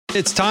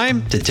It's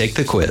time to take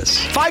the quiz.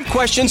 5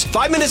 questions,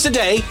 5 minutes a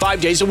day,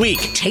 5 days a week.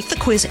 Take the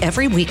quiz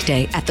every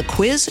weekday at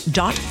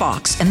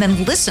thequiz.fox and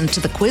then listen to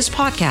the quiz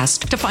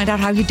podcast to find out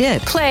how you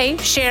did. Play,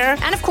 share,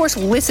 and of course,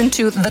 listen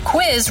to The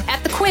Quiz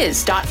at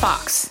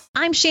thequiz.fox.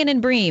 I'm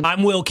Shannon Bream.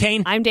 I'm Will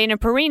Kane. I'm Dana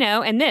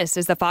Perino, and this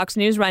is the Fox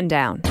News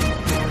Rundown.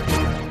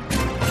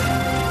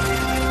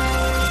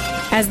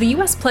 As the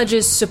U.S.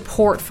 pledges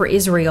support for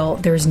Israel,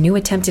 there's new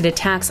attempted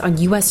attacks on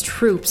U.S.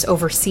 troops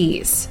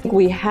overseas.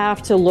 We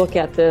have to look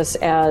at this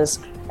as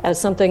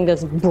something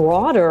that's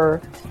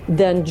broader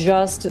than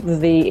just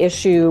the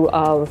issue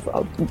of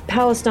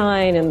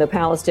Palestine and the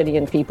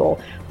Palestinian people.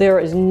 There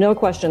is no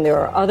question there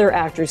are other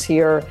actors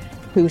here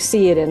who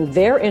see it in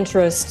their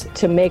interest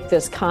to make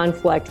this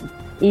conflict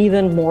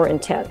even more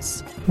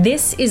intense.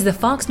 This is the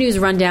Fox News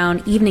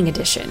Rundown Evening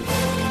Edition.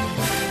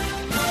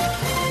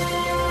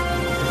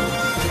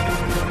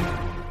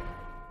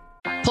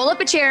 Pull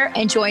up a chair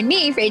and join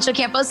me, Rachel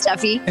Campos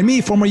Duffy. And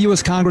me, former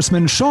U.S.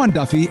 Congressman Sean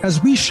Duffy,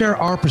 as we share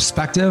our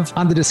perspective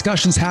on the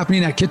discussions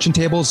happening at kitchen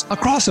tables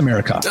across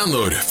America.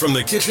 Download From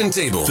the Kitchen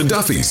Table, The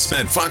Duffys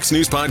at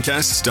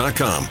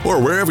foxnewspodcasts.com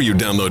or wherever you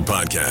download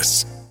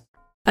podcasts.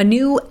 A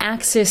new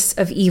axis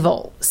of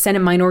evil. Senate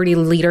Minority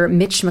Leader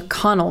Mitch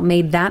McConnell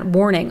made that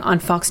warning on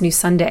Fox News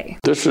Sunday.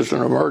 This is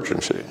an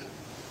emergency.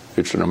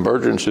 It's an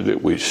emergency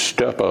that we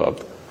step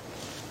up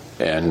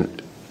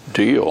and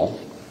deal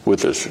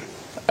with this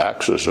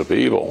axis of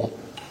evil: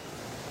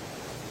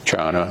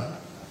 China,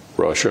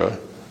 Russia,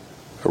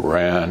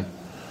 Iran,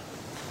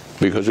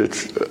 because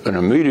it's an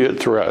immediate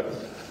threat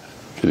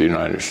to the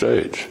United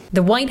States.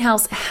 The White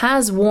House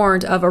has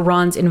warned of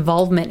Iran's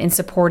involvement in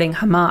supporting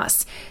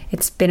Hamas.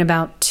 It's been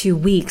about 2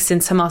 weeks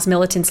since Hamas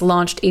militants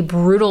launched a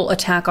brutal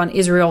attack on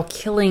Israel,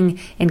 killing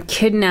and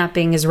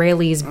kidnapping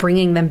Israelis,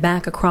 bringing them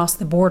back across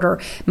the border.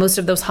 Most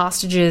of those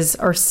hostages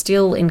are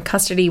still in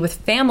custody, with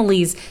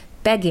families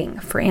begging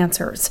for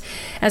answers.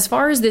 As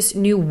far as this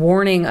new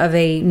warning of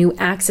a new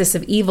axis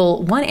of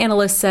evil, one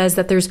analyst says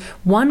that there's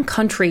one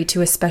country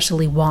to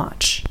especially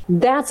watch.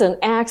 That's an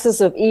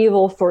axis of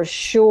evil for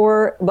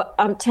sure, but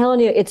I'm telling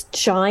you, it's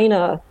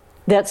China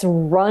that's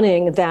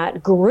running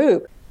that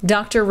group.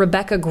 Dr.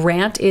 Rebecca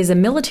Grant is a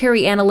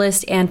military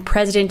analyst and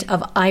president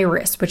of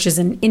IRIS, which is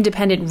an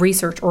independent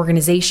research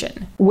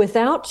organization.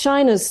 Without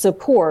China's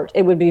support,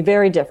 it would be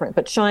very different.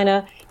 But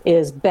China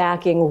is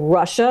backing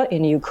Russia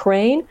in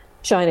Ukraine.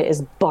 China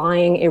is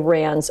buying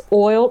Iran's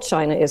oil.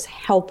 China is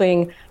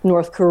helping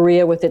North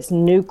Korea with its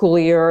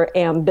nuclear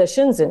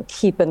ambitions and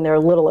keeping their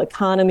little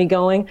economy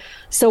going.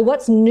 So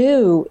what's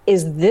new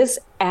is this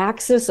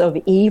axis of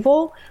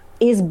evil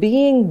is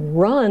being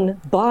run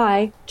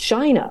by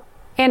China.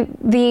 And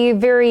the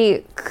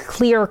very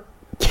clear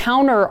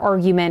counter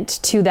argument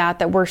to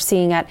that we're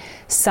seeing at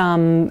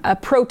some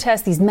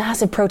protests, these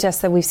massive protests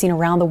that we've seen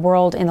around the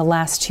world in the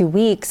last 2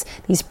 weeks,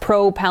 these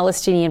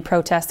pro-Palestinian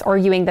protests,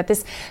 arguing that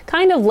this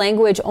kind of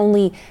language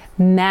only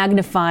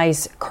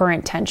magnifies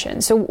current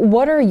tension. So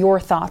what are your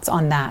thoughts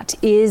on that?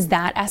 Is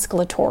that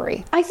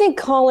escalatory? I think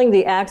calling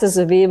the axis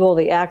of evil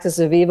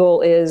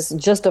is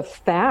just a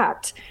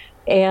fact.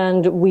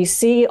 And we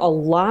see a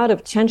lot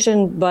of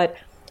tension, but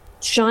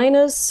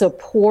China's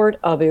support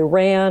of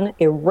Iran,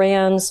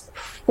 Iran's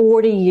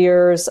 40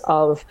 years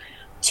of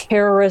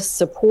terrorist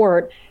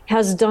support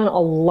has done a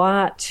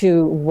lot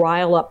to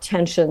rile up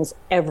tensions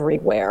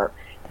everywhere.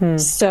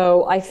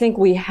 So I think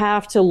we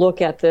have to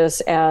look at this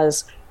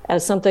as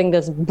something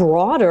that's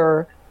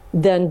broader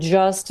than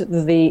just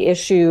the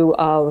issue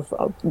of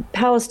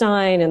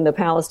Palestine and the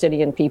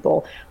Palestinian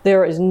people.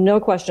 There is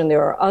no question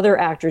there are other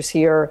actors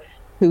here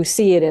who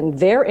see it in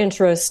their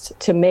interest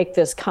to make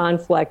this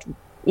conflict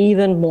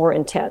even more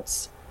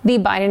intense. The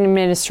Biden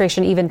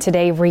administration even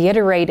today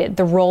reiterated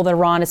the role that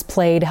Iran has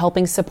played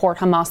helping support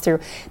Hamas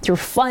through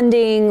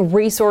funding,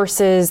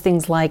 resources,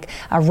 things like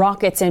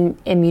rockets and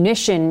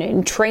ammunition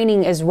and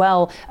training as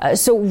well.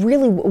 So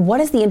really,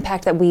 what is the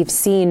impact that we've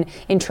seen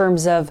in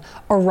terms of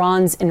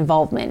Iran's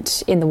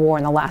involvement in the war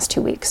in the last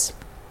 2 weeks?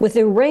 With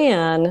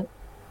Iran,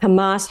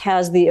 Hamas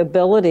has the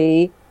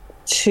ability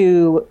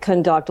to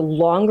conduct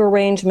longer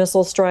range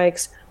missile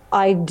strikes.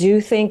 I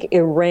do think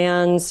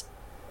Iran's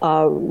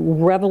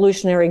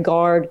Revolutionary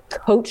Guard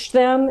coached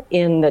them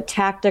in the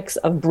tactics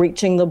of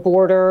breaching the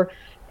border,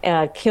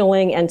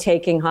 killing and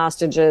taking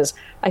hostages.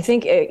 I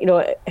think,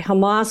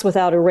 Hamas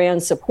without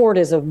Iran's support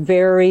is a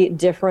very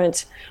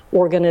different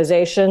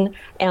organization,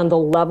 and the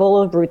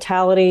level of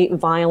brutality,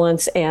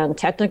 violence, and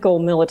technical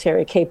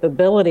military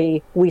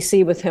capability we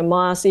see with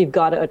Hamas, you've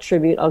got to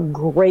attribute a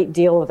great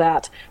deal of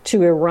that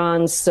to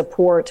Iran's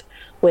support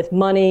with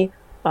money,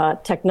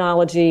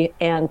 technology,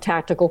 and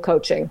tactical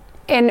coaching.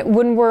 And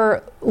when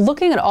we're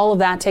looking at all of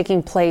that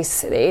taking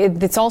place,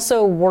 it's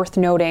also worth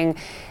noting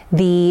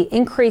the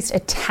increased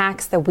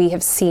attacks that we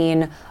have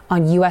seen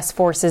on U.S.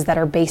 forces that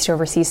are based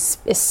overseas,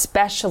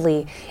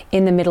 especially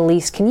in the Middle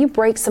East. Can you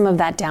break some of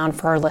that down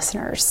for our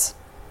listeners?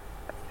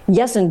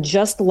 Yes, and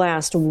just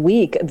last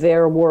week,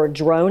 there were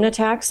drone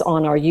attacks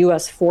on our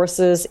U.S.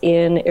 forces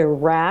in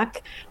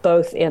Iraq,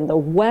 both in the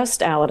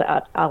west,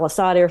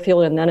 Al-Assad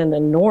airfield, and then in the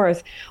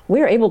north. We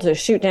were able to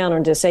shoot down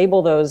and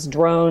disable those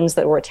drones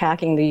that were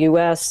attacking the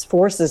U.S.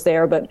 forces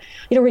there. But,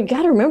 we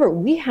got to remember,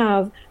 we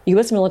have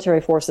U.S. military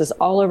forces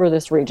all over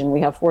this region.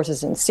 We have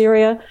forces in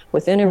Syria,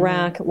 within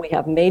Iraq. We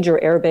have major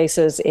air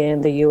bases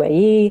in the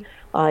UAE,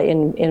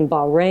 in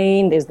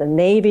Bahrain. There's the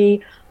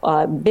Navy.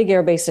 Big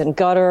air base in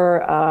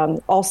Qatar,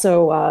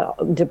 also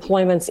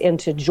deployments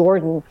into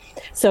Jordan.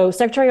 So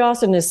Secretary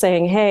Austin is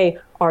saying, hey,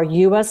 our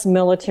U.S.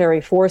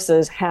 military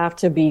forces have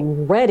to be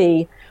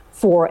ready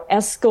for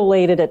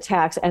escalated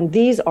attacks. And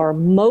these are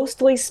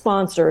mostly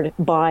sponsored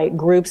by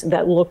groups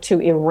that look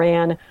to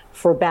Iran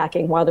for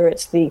backing, whether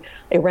it's the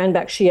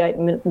Iran-backed Shiite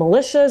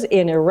militias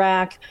in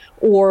Iraq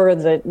or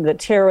the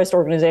terrorist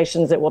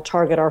organizations that will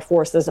target our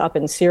forces up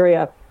in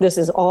Syria. This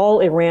is all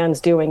Iran's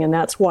doing, and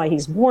that's why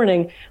he's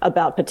warning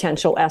about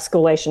potential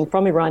escalation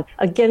from Iran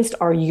against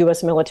our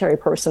U.S. military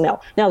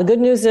personnel. Now, the good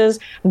news is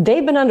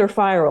they've been under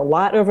fire a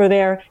lot over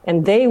there,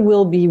 and they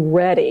will be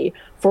ready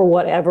for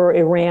whatever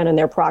Iran and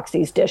their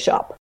proxies dish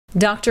up.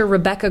 Dr.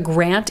 Rebecca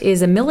Grant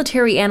is a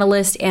military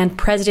analyst and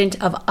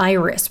president of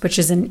IRIS, which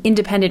is an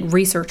independent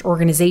research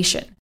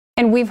organization.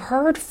 And we've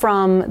heard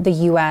from the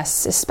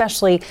U.S.,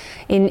 especially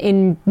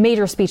in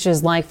major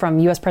speeches like from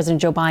U.S.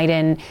 President Joe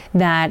Biden,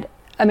 that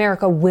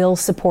America will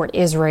support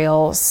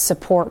Israel,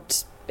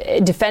 support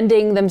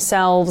defending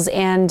themselves.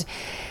 And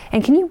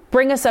can you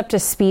bring us up to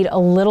speed a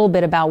little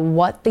bit about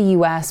what the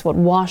U.S., what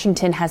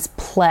Washington has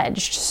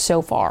pledged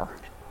so far?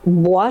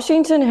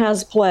 Washington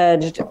has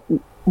pledged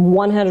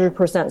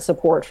 100%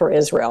 support for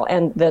Israel,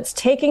 and that's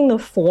taking the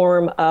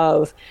form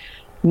of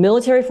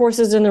military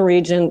forces in the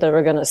region that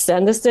are going to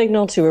send a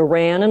signal to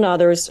Iran and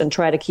others and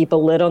try to keep a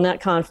lid on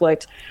that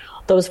conflict.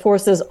 Those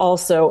forces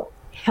also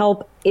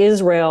help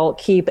Israel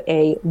keep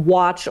a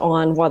watch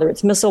on whether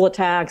it's missile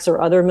attacks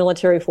or other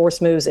military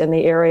force moves in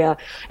the area.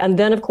 And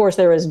then, of course,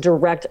 there is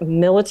direct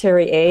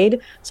military aid,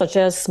 such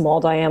as small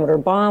diameter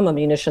bomb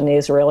ammunition the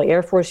Israeli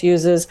Air Force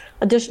uses,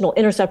 additional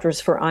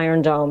interceptors for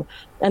Iron Dome.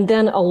 And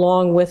then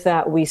along with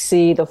that, we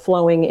see the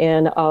flowing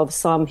in of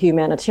some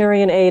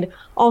humanitarian aid.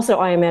 Also,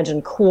 I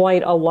imagine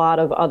quite a lot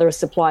of other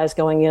supplies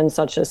going in,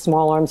 such as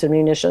small arms and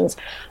munitions.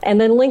 And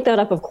then link that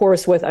up, of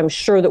course, with I'm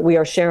sure that we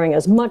are sharing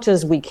as much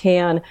as we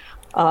can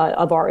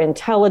of our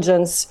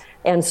intelligence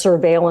and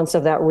surveillance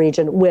of that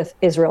region with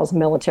Israel's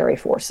military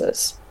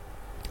forces.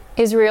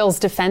 Israel's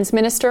defense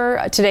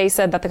minister today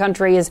said that the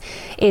country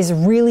is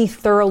really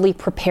thoroughly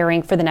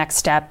preparing for the next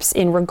steps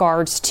in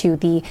regards to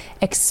the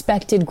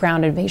expected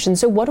ground invasion.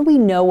 So what do we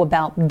know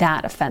about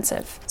that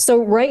offensive?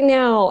 So right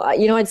now,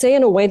 I'd say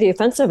in a way the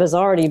offensive has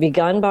already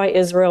begun by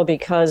Israel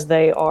because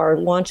they are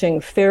launching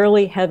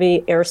fairly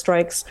heavy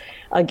airstrikes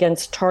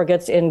against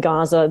targets in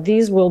Gaza.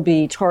 These will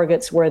be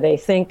targets where they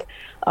think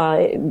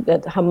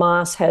that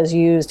Hamas has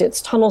used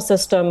its tunnel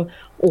system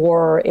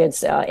or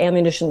its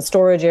ammunition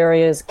storage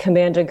areas,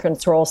 command and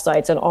control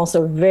sites, and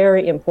also,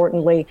 very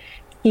importantly,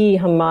 key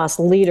Hamas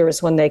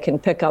leaders when they can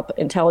pick up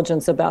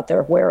intelligence about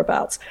their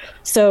whereabouts.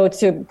 So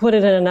to put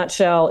it in a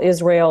nutshell,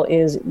 Israel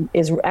is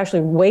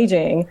actually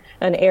waging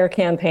an air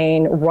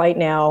campaign right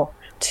now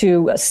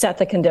to set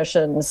the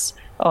conditions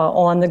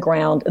on the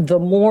ground. The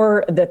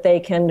more that they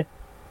can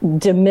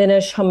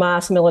diminish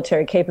Hamas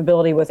military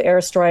capability with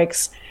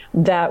airstrikes,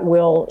 that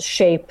will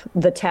shape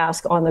the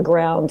task on the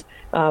ground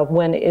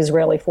when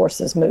Israeli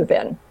forces move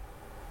in.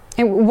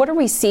 And what are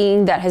we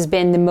seeing that has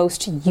been the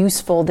most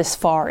useful this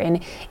far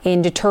in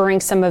deterring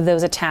some of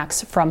those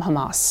attacks from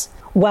Hamas?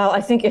 Well,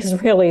 I think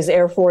Israel's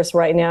Air Force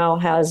right now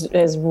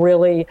is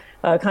really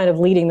kind of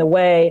leading the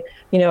way.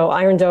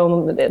 Iron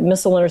Dome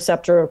missile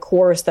interceptor, of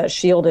course, that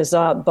shield is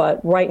up.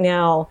 But right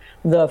now,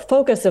 the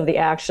focus of the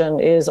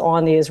action is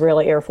on the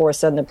Israeli Air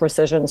Force and the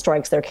precision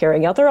strikes they're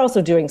carrying out. They're also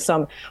doing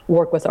some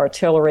work with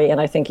artillery and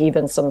I think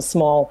even some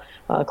small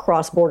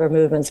cross-border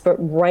movements. But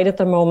right at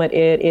the moment,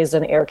 it is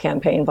an air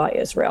campaign by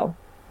Israel.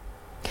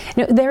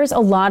 There's a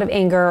lot of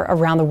anger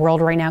around the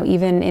world right now,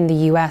 even in the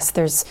U.S.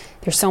 There's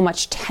so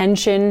much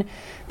tension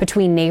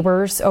between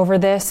neighbors over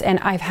this. And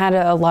I've had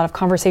a lot of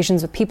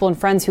conversations with people and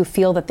friends who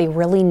feel that they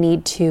really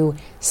need to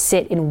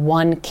sit in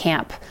one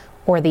camp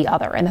or the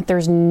other, and that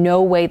there's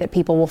no way that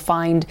people will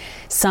find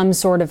some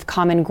sort of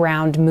common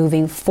ground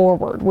moving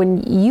forward.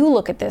 When you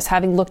look at this,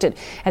 having looked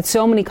at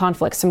so many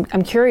conflicts,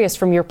 I'm curious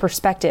from your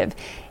perspective,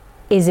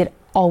 is it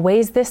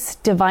always this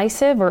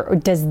divisive, or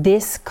does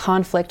this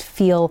conflict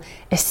feel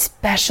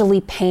especially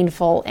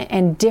painful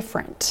and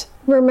different?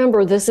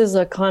 Remember, this is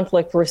a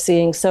conflict we're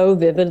seeing so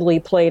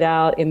vividly played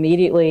out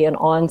immediately and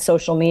on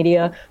social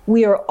media.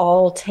 We are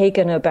all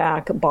taken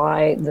aback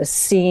by the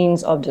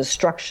scenes of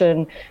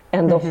destruction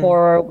and the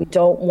horror. We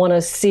don't want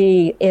to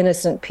see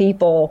innocent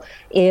people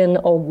in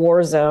a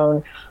war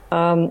zone.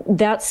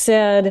 That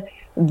said,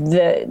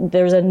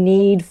 there's a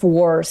need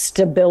for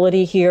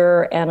stability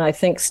here, and I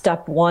think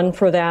step one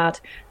for that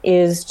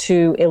is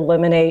to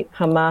eliminate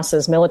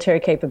Hamas's military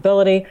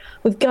capability.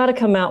 We've got to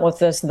come out with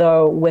this,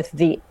 though, with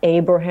the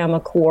Abraham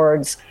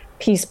Accords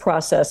peace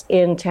process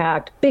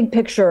intact. Big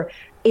picture,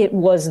 it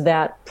was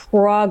that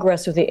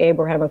progress with the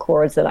Abraham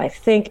Accords that I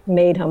think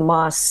made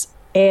Hamas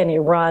and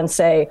Iran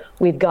say,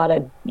 we've got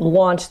to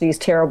launch these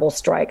terrible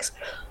strikes.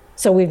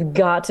 So we've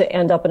got to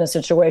end up in a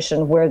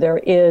situation where there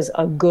is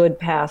a good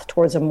path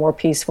towards a more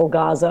peaceful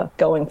Gaza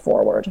going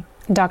forward.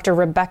 Dr.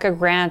 Rebecca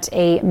Grant,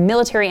 a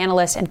military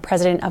analyst and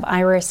president of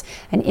IRIS,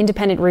 an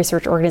independent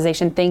research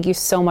organization. Thank you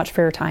so much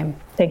for your time.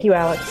 Thank you,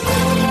 Alex.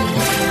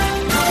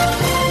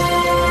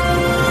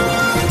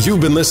 You've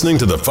been listening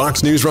to the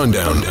Fox News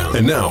Rundown.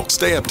 And now,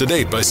 stay up to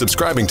date by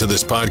subscribing to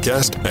this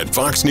podcast at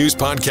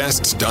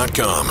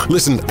foxnewspodcasts.com.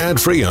 Listen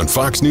ad-free on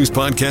Fox News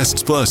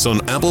Podcasts Plus on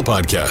Apple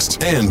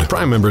Podcasts. And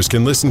Prime members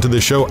can listen to the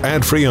show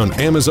ad-free on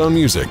Amazon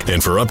Music.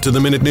 And for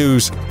up-to-the-minute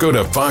news, go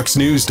to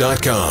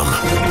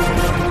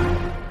foxnews.com.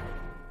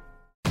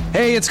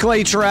 Hey, it's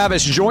Clay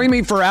Travis. Join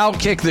me for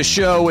Outkick the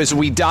Show as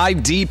we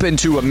dive deep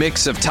into a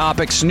mix of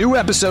topics. New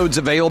episodes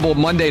available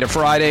Monday to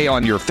Friday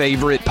on your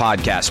favorite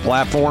podcast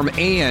platform,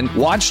 and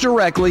watch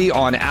directly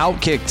on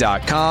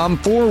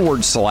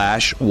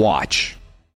outkick.com/watch.